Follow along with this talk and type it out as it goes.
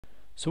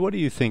So what do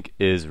you think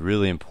is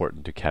really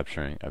important to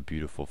capturing a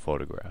beautiful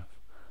photograph?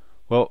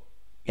 Well,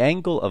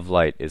 angle of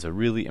light is a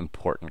really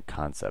important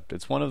concept.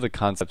 It's one of the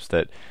concepts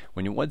that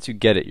once you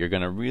get it, you're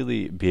going to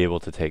really be able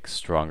to take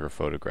stronger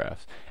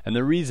photographs. And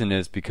the reason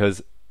is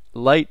because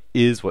light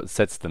is what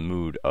sets the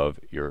mood of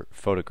your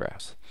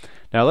photographs.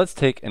 Now let's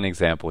take an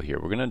example here.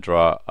 We're going to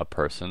draw a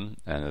person,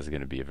 and this is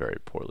going to be a very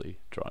poorly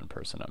drawn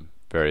person. I'm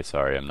very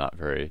sorry, I'm not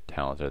very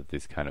talented at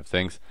these kind of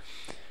things.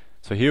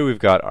 So here we've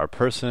got our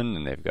person,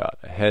 and they've got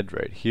a head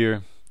right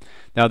here.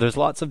 Now there's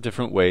lots of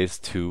different ways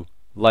to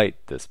light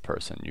this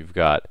person. You've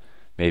got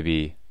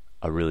maybe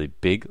a really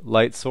big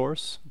light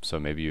source. So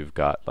maybe you've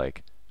got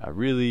like a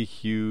really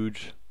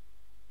huge,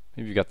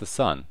 maybe you've got the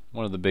sun,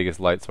 one of the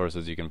biggest light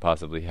sources you can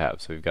possibly have.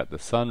 So we've got the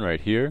sun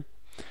right here,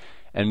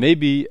 and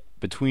maybe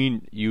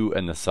between you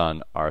and the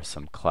sun are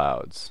some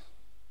clouds.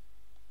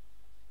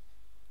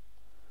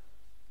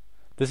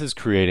 This is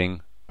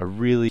creating a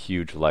really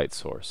huge light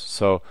source.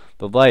 So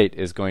the light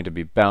is going to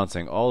be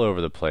bouncing all over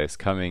the place,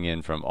 coming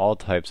in from all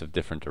types of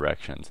different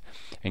directions,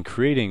 and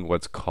creating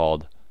what's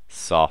called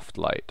soft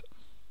light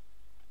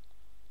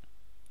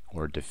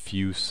or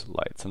diffuse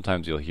light.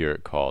 Sometimes you'll hear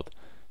it called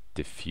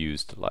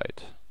diffused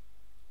light.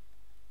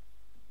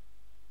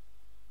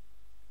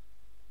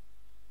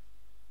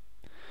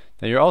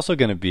 Now you're also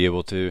going to be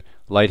able to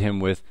light him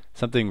with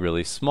something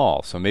really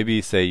small. So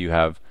maybe say you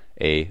have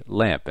a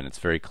lamp and it's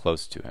very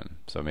close to him.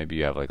 So maybe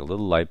you have like a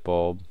little light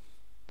bulb,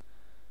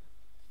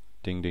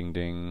 ding ding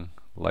ding,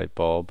 light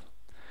bulb,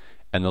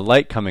 and the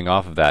light coming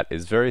off of that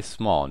is very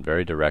small and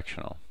very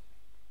directional.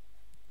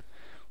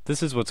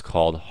 This is what's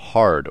called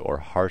hard or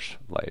harsh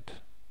light.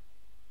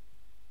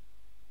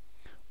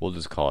 We'll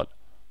just call it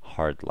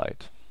hard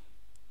light.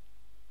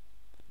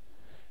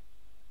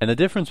 And the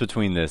difference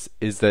between this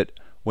is that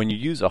when you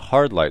use a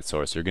hard light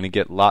source, you're going to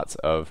get lots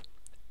of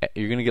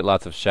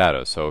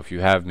shadows. So if you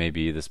have,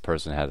 maybe this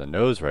person has a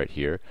nose right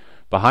here,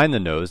 behind the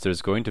nose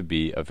there's going to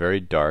be a very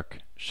dark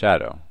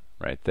shadow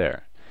right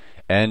there.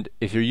 And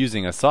if you're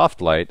using a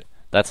soft light,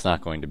 that's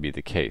not going to be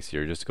the case.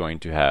 You're just going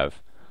to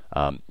have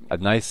a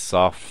nice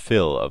soft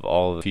fill of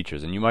all the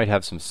features, and you might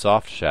have some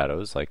soft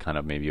shadows, like kind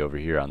of maybe over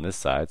here on this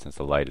side, since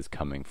the light is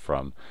coming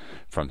from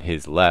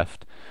his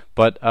left.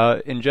 But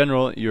in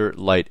general, your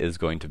light is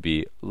going to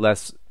be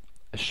less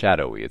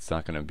shadowy. It's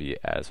not going to be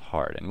as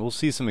hard, and we'll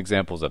see some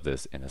examples of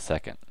this in a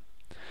second.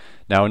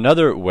 Now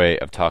another way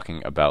of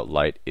talking about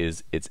light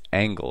is its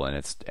angle and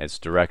its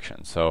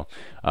direction. So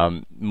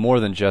more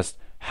than just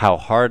how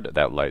hard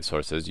that light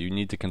source is, you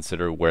need to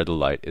consider where the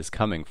light is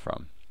coming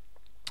from.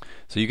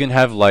 So you can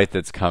have light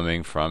that's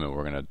coming from, and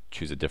we're going to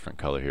choose a different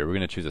color here. We're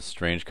going to choose a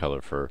strange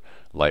color for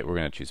light. We're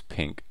going to choose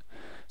pink.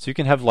 So you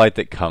can have light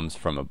that comes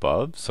from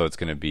above, so it's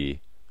going to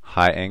be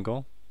high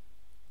angle.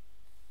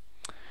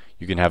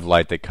 You can have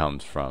light that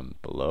comes from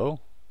below,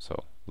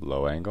 so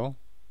low angle.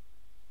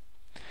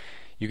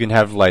 You can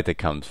have light that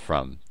comes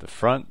from the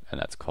front,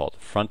 and that's called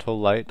frontal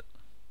light.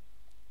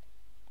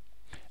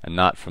 And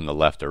not from the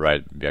left or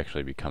right, it would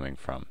actually be coming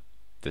from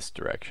this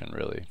direction,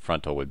 really.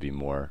 Frontal would be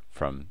more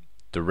from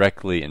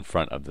directly in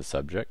front of the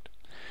subject.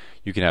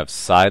 You can have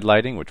side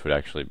lighting, which would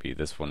actually be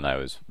this one that I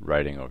was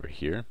writing over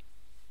here.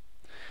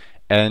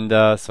 And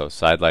so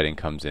side lighting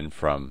comes in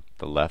from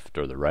the left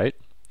or the right.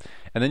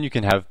 And then you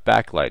can have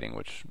backlighting,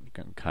 which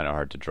is kind of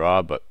hard to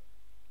draw, but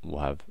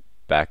we'll have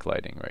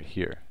backlighting right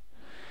here.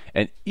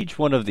 And each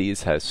one of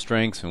these has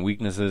strengths and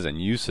weaknesses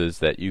and uses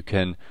that you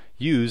can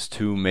use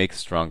to make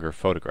stronger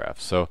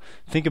photographs. So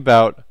think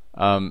about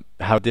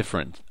how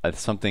different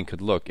something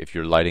could look if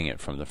you're lighting it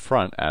from the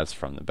front as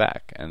from the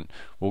back, and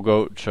we'll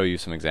go show you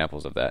some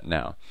examples of that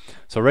now.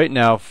 So right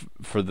now,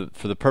 for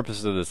the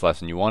purposes of this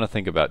lesson, you want to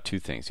think about two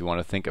things. You want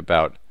to think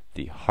about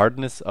the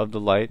hardness of the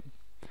light,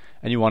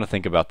 and you want to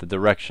think about the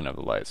direction of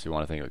the light. So you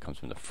want to think if it comes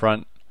from the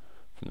front,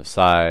 from the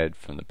side,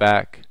 from the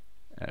back,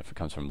 and if it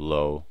comes from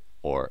below,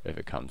 or if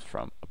it comes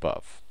from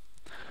above.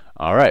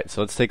 Alright,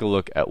 so let's take a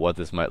look at what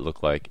this might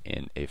look like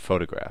in a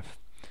photograph.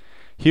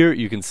 Here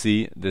you can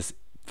see this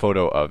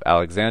photo of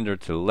Alexander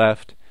to the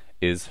left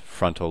is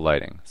frontal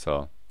lighting.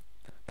 So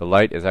the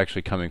light is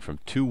actually coming from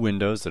two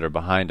windows that are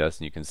behind us,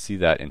 and you can see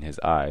that in his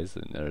eyes,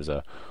 and there's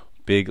a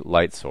big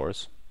light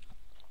source.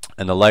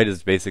 And the light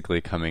is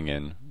basically coming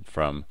in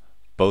from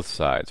both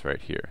sides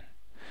right here.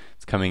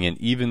 It's coming in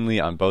evenly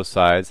on both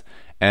sides,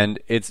 and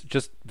it's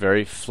just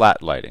very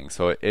flat lighting.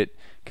 So it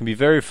can be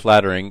very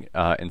flattering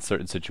in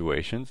certain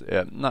situations.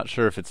 I'm not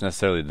sure if it's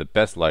necessarily the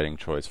best lighting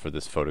choice for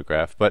this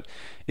photograph, but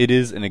it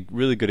is a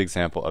really good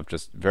example of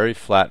just very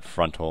flat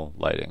frontal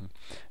lighting.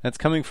 And it's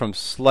coming from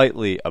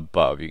slightly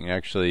above.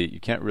 You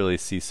can't really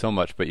see so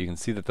much, but you can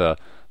see that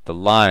the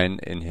line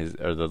in his,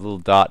 or the little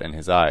dot in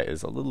his eye,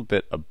 is a little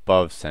bit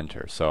above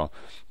center. So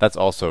that's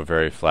also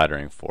very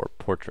flattering for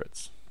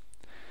portraits.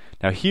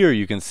 Now here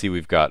you can see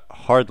we've got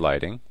hard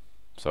lighting.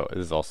 So this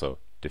is also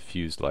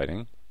diffused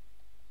lighting.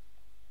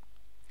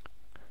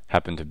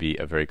 Happened to be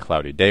a very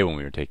cloudy day when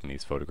we were taking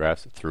these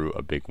photographs through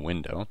a big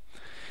window.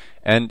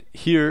 And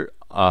here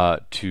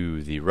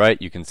to the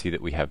right you can see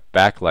that we have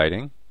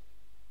backlighting.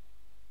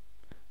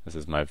 This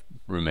is my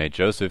roommate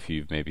Joseph, who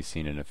you've maybe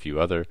seen in a few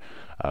other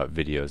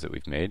videos that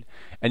we've made.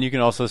 And you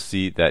can also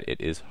see that it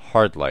is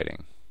hard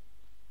lighting.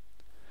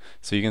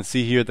 So you can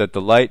see here that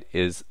the light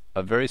is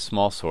a very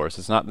small source.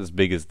 It's not as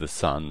big as the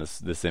sun.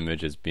 This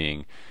image is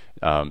being,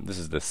 this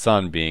is the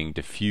sun being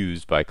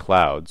diffused by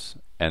clouds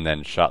and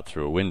then shot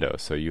through a window.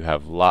 So you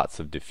have lots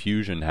of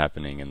diffusion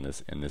happening in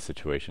this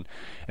situation.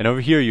 And over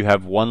here you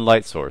have one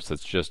light source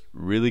that's just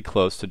really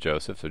close to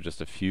Joseph, so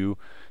just a few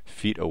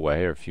feet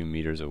away or a few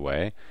meters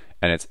away,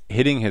 and it's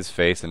hitting his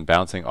face and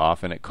bouncing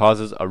off, and it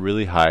causes a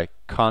really high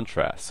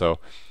contrast. So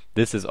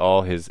this is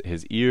all his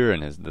ear,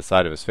 and the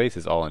side of his face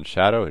is all in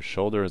shadow, his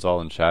shoulder is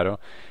all in shadow,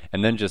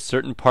 and then just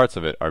certain parts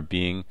of it are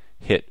being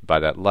hit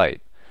by that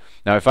light.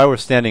 Now if I were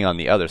standing on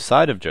the other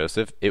side of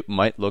Joseph, it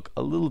might look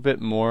a little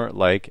bit more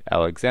like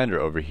Alexander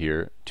over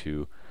here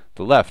to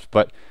the left,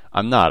 but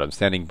I'm not. I'm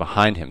standing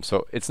behind him.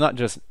 So it's not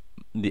just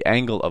the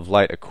angle of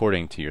light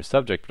according to your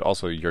subject, but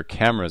also your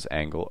camera's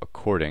angle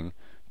according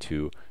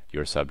to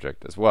your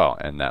subject as well,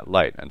 and that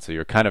light. And so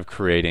you're kind of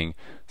creating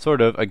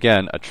sort of,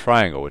 again, a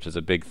triangle, which is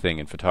a big thing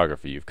in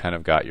photography. You've kind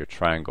of got your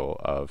triangle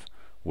of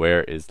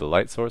where is the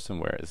light source and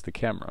where is the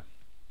camera.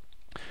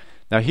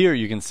 Now here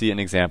you can see an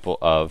example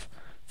of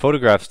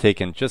photographs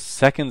taken just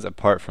seconds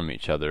apart from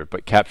each other,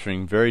 but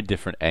capturing very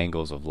different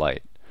angles of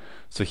light.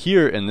 So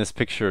here in this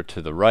picture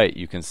to the right,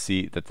 you can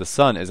see that the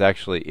sun is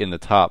actually in the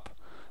top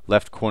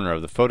left corner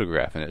of the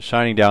photograph, and it's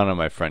shining down on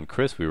my friend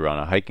Chris. We were on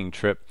a hiking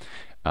trip.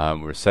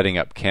 We're setting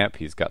up camp.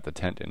 He's got the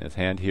tent in his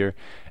hand here,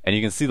 and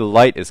you can see the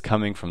light is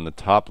coming from the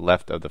top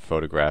left of the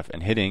photograph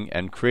and hitting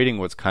and creating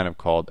what's kind of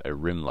called a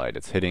rim light.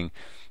 It's hitting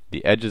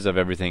the edges of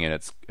everything, and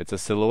it's a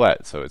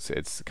silhouette, so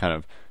it's kind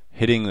of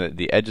hitting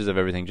the edges of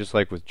everything, just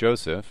like with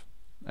Joseph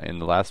in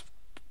the last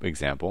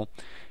example,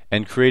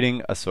 and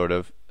creating a sort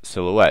of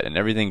silhouette, and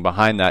everything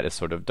behind that is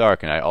sort of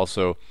dark. And I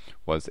also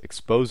was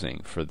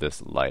exposing for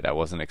this light. I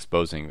wasn't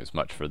exposing as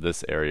much for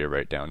this area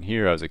right down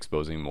here. I was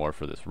exposing more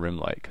for this rim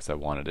light because I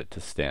wanted it to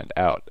stand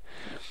out.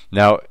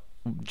 Now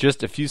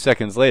just a few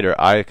seconds later,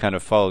 I kind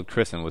of followed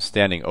Chris and was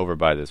standing over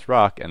by this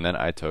rock, and then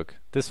I took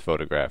this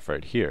photograph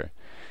right here,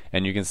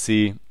 and you can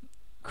see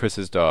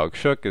Chris's dog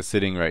Shook is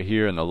sitting right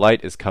here, and the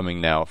light is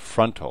coming now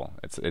frontal.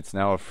 It's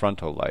now a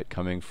frontal light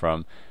coming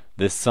from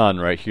this sun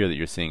right here that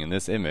you're seeing in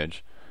this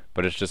image,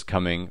 but it's just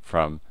coming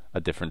from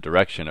a different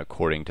direction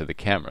according to the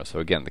camera. So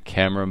again, the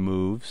camera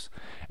moves,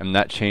 and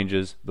that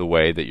changes the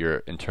way that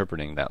you're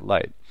interpreting that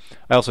light.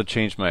 I also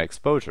changed my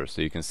exposure,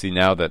 so you can see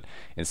now that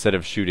instead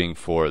of shooting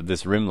for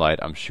this rim light,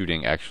 I'm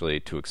shooting actually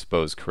to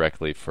expose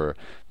correctly for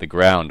the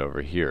ground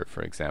over here,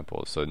 for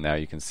example. So now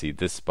you can see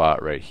this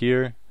spot right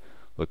here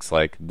looks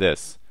like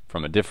this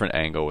from a different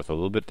angle with a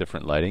little bit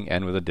different lighting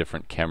and with a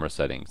different camera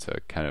setting to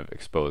kind of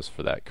expose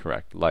for that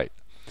correct light.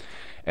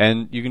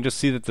 And you can just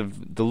see that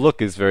the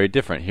look is very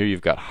different. Here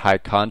you've got high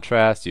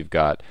contrast, you've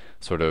got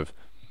sort of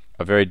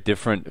a very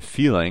different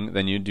feeling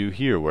than you do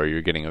here, where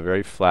you're getting a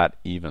very flat,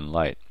 even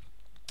light.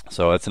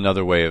 So that's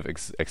another way of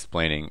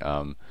explaining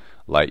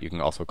light. You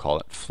can also call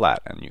it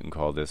flat, and you can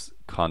call this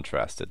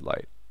contrasted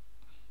light,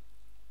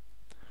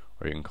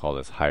 or you can call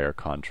this higher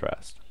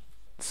contrast.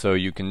 So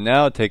you can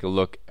now take a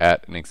look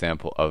at an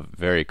example of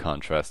very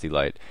contrasty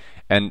light.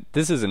 And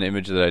this is an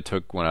image that I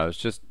took when I was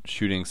just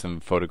shooting some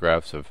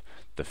photographs of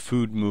the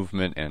food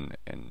movement in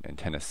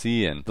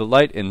Tennessee. And the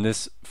light in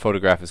this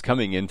photograph is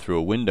coming in through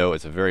a window.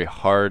 It's a very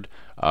hard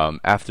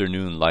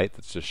afternoon light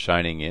that's just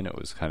shining in. It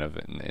was kind of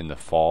in the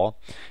fall.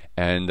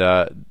 And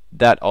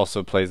that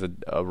also plays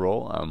a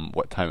role.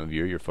 What time of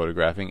year you're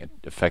photographing, it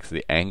affects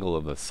the angle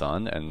of the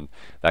sun, and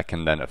that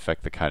can then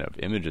affect the kind of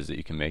images that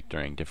you can make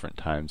during different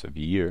times of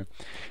year.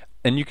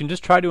 And you can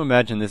just try to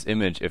imagine this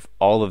image if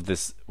all of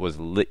this was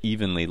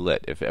evenly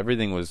lit. If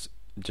everything was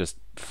just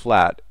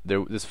flat,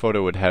 this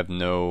photo would have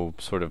no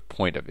sort of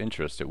point of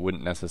interest. It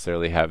wouldn't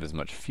necessarily have as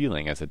much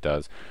feeling as it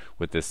does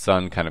with this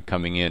sun kind of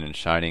coming in and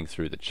shining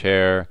through the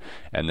chair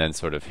and then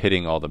sort of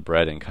hitting all the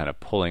bread and kind of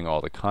pulling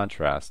all the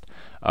contrast.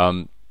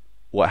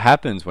 What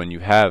happens when you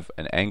have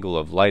an angle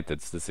of light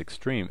that's this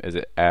extreme is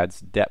it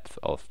adds depth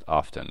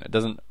often. It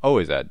doesn't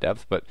always add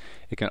depth, but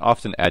it can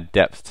often add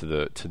depth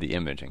to the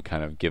image and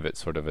kind of give it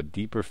sort of a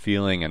deeper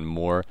feeling and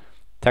more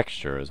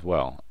texture as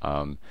well.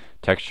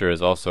 Texture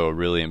is also a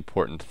really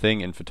important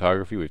thing in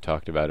photography. We've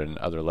talked about it in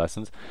other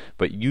lessons,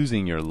 but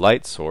using your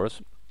light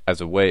source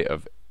as a way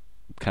of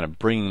kind of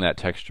bringing that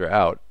texture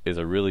out is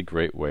a really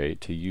great way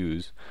to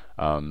use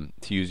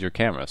your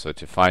camera. So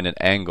to find an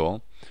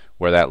angle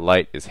where that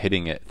light is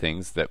hitting at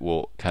things that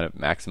will kind of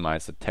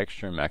maximize the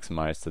texture,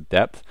 maximize the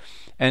depth,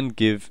 and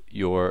give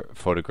your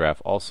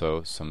photograph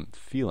also some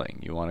feeling.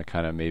 You want to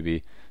kind of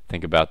maybe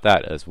think about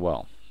that as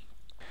well.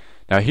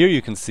 Now here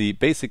you can see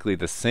basically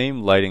the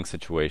same lighting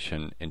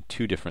situation in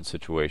two different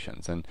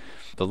situations, and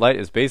the light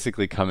is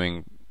basically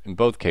coming in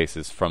both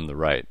cases from the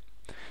right.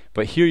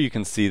 But here you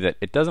can see that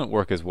it doesn't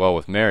work as well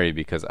with Mary,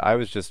 because I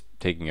was just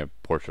taking a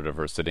portrait of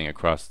her sitting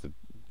across the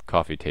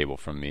coffee table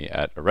from me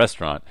at a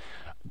restaurant.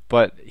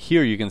 But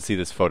here you can see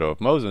this photo of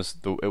Moses.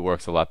 It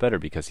works a lot better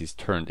because he's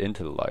turned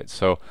into the light.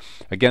 So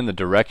again, the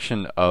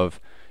direction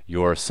of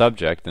your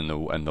subject and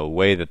the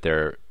way that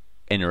they're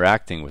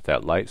interacting with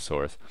that light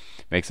source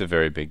makes a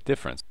very big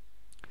difference.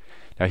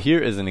 Now here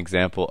is an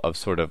example of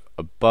sort of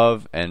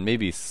above and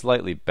maybe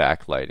slightly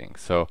backlighting.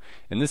 So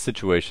in this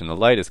situation, the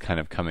light is kind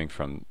of coming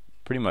from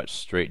pretty much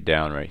straight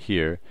down right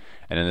here,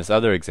 and in this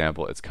other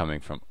example it's coming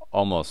from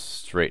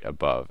almost straight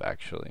above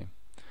actually.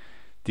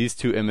 These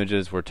two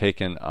images were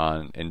taken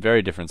in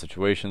very different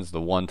situations. The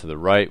one to the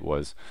right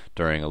was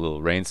during a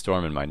little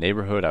rainstorm in my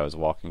neighborhood. I was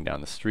walking down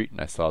the street and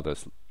I saw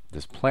this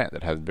plant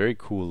that has very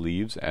cool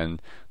leaves,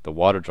 and the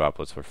water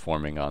droplets were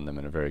forming on them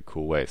in a very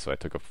cool way, so I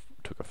took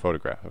a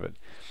photograph of it.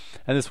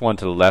 And this one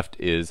to the left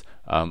is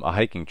a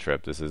hiking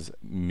trip. This is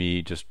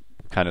me just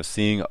kind of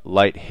seeing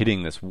light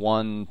hitting this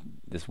one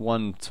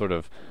sort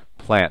of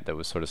plant that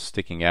was sort of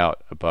sticking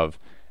out above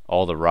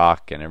all the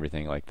rock and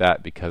everything like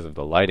that because of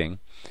the lighting.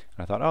 And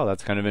I thought, oh,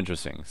 that's kind of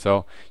interesting.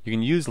 So you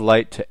can use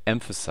light to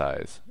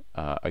emphasize.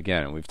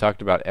 Again, we've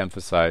talked about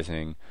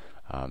emphasizing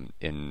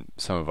in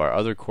some of our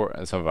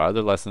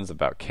other lessons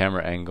about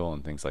camera angle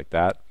and things like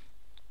that.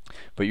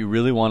 But you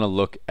really want to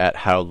look at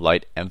how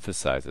light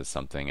emphasizes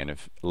something, and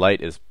if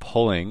light is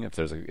pulling, if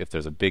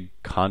there's a big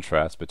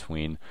contrast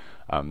between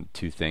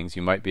two things,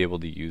 you might be able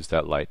to use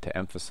that light to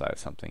emphasize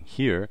something.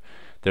 Here,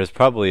 there's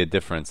probably a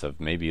difference of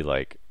maybe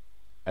like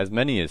as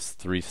many as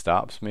 3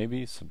 stops,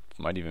 maybe, so it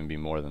might even be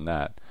more than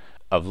that,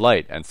 of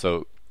light. And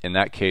so in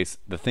that case,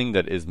 the thing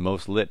that is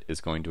most lit is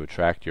going to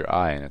attract your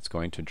eye, and it's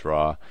going to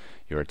draw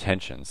your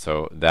attention.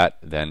 So that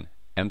then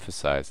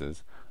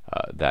emphasizes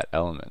that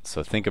element.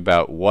 So think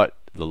about what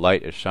the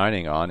light is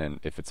shining on, and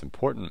if it's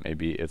important,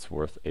 maybe it's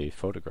worth a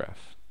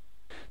photograph.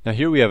 Now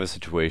here we have a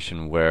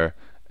situation where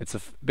it's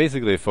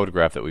basically a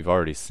photograph that we've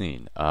already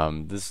seen.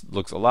 This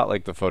looks a lot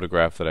like the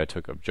photograph that I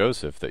took of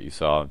Joseph that you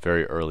saw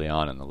very early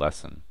on in the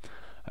lesson.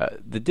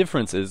 The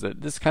difference is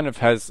that this kind of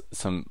has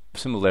some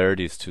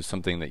similarities to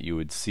something that you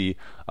would see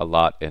a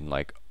lot in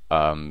like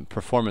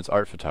performance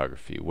art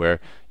photography, where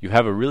you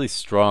have a really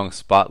strong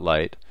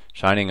spotlight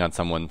shining on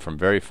someone from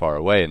very far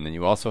away, and then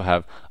you also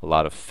have a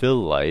lot of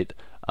fill light,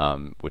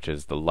 which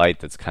is the light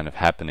that's kind of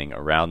happening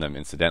around them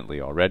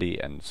incidentally already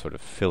and sort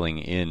of filling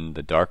in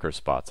the darker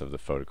spots of the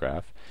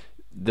photograph.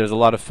 There's a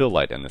lot of fill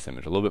light in this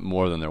image, a little bit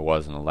more than there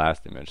was in the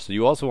last image. So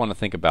you also want to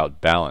think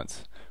about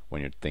balance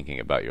when you're thinking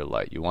about your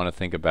light. You want to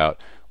think about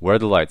where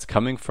the light's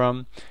coming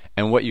from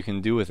and what you can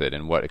do with it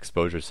and what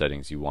exposure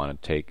settings you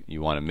want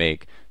to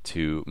make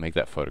to make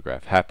that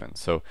photograph happen.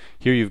 So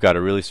here you've got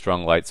a really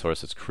strong light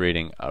source that's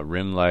creating a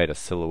rim light, a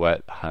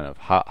silhouette kind of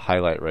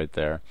highlight right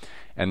there.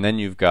 And then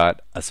you've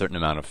got a certain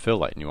amount of fill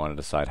light, and you want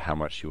to decide how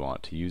much you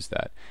want to use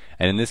that.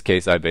 And in this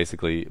case, I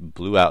basically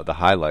blew out the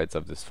highlights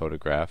of this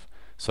photograph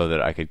so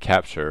that I could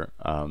capture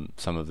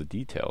some of the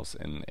details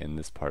in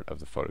this part of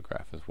the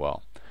photograph as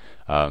well.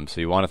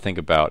 So you want to think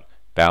about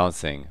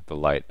balancing the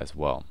light as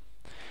well.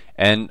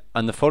 And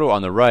on the photo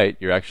on the right,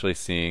 you're actually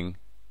seeing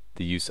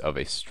the use of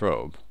a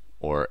strobe,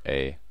 or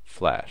a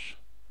flash,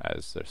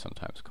 as they're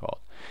sometimes called.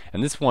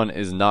 And this one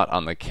is not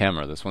on the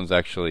camera. This one's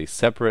actually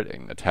separate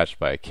and attached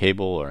by a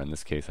cable, or in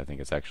this case I think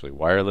it's actually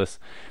wireless.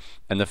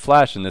 And the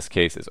flash in this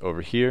case is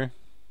over here,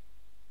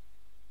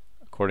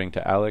 according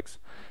to Alex.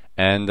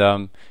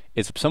 And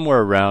it's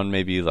somewhere around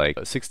maybe like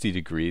 60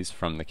 degrees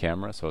from the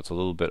camera, so it's a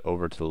little bit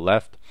over to the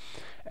left.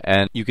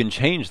 And you can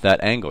change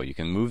that angle. You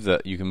can move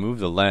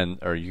the lens,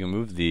 or you can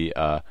move the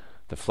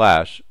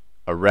flash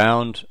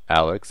around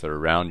Alex or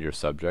around your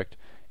subject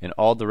in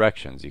all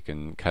directions. You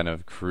can kind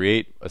of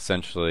create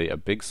essentially a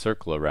big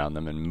circle around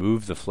them and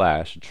move the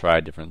flash and try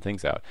different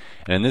things out.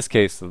 And in this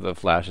case, the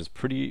flash is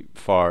pretty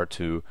far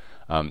to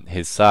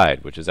his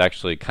side, which is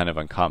actually kind of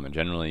uncommon.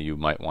 Generally, you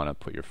might want to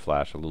put your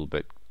flash a little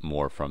bit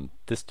more from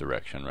this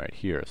direction right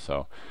here,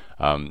 so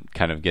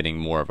kind of getting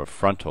more of a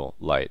frontal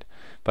light.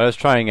 But I was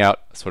trying out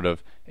sort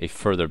of a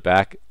further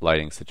back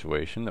lighting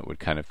situation that would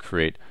kind of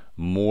create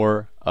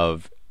more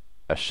of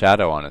a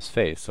shadow on his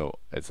face. So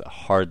it's a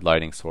hard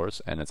lighting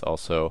source, and it's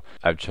also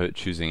I'm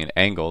choosing an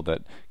angle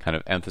that kind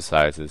of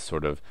emphasizes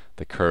sort of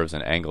the curves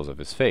and angles of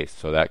his face.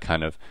 So that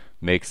kind of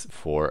makes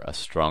for a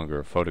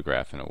stronger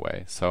photograph in a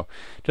way. So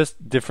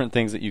just different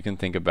things that you can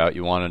think about.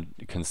 You want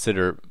to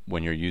consider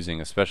when you're using,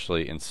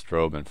 especially in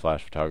strobe and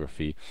flash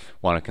photography,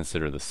 want to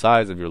consider the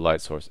size of your light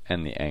source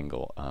and the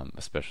angle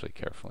especially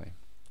carefully.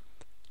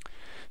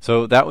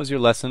 So that was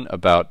your lesson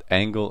about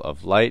angle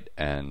of light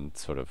and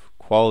sort of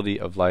quality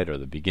of light, or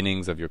the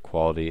beginnings of your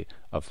quality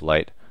of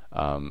light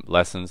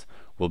lessons.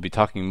 We'll be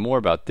talking more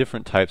about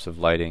different types of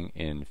lighting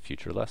in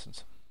future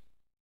lessons.